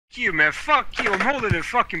you, man. Fuck you. I'm holding a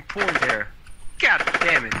fucking point here. God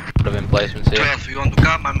damn it. Put them in placements here. 12, you want to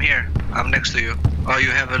come? I'm here. I'm next to you. Oh, you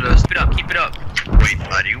have a list. Keep it up, keep it up. Wait,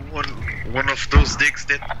 are you one of those dicks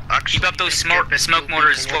that actually Keep up those smoke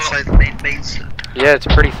mortars as well. outside the main base? Yeah, it's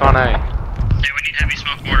pretty fun, eh? Yeah, we need heavy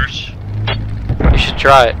smoke mortars. You should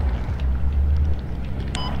try it.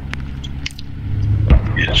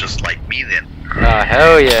 You're just like me then. Oh,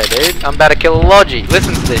 hell yeah, dude. I'm about to kill a Logi.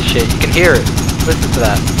 Listen to this shit. You can hear it. Listen to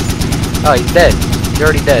that. Oh, he's dead. He's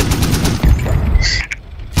already dead.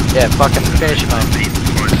 Yeah, fucking finish him up.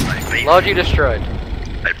 Logi destroyed.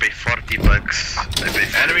 I pay 40 bucks. I pay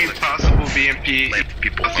 40 Enemy bucks. possible BMP. Let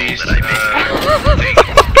people know These, that I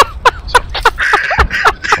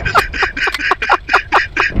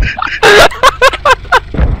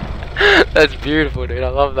That's beautiful, dude. I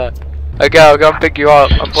love that. Okay, I'll go and pick you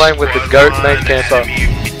up. I'm playing with the goat main camper.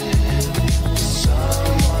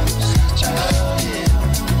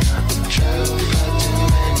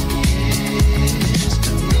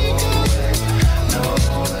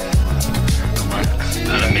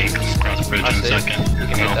 Bridge in a second. You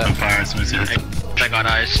can hit open that. fire as soon as you hit. I got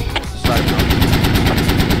eyes.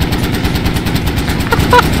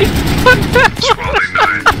 Squally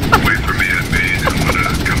 9, wait for me at main. I'm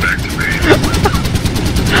gonna come back to main.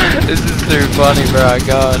 This is too funny, bro.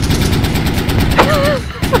 God.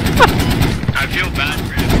 I feel bad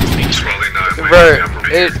for him. Squally 9, Bro,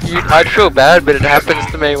 wait for me. I'd feel bad, but it happens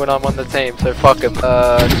to me when I'm on the team, so fuck him.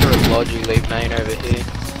 Sort of Logi leave main over here.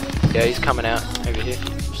 Yeah, he's coming out over here.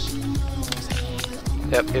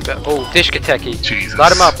 Yep. Oh, Dishkateki. Jesus.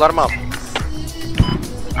 Light him up, light him up.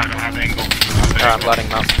 I don't have angle. Alright, I'm lighting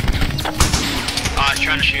him up. Oh, he's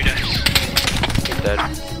trying to shoot us. He's dead.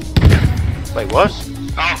 Wait, what?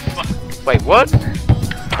 Oh, fuck. Wait, what?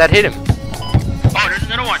 That hit him. Oh, there's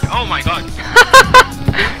another one. Oh my god.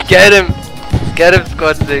 Get him! Get him,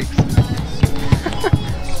 squad 6.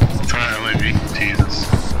 Alright, maybe. Jesus.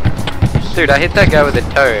 Dude, I hit that guy with a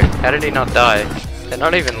toe. How did he not die? They're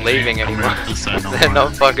not even leaving anymore. This side, no They're more.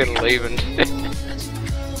 not fucking leaving.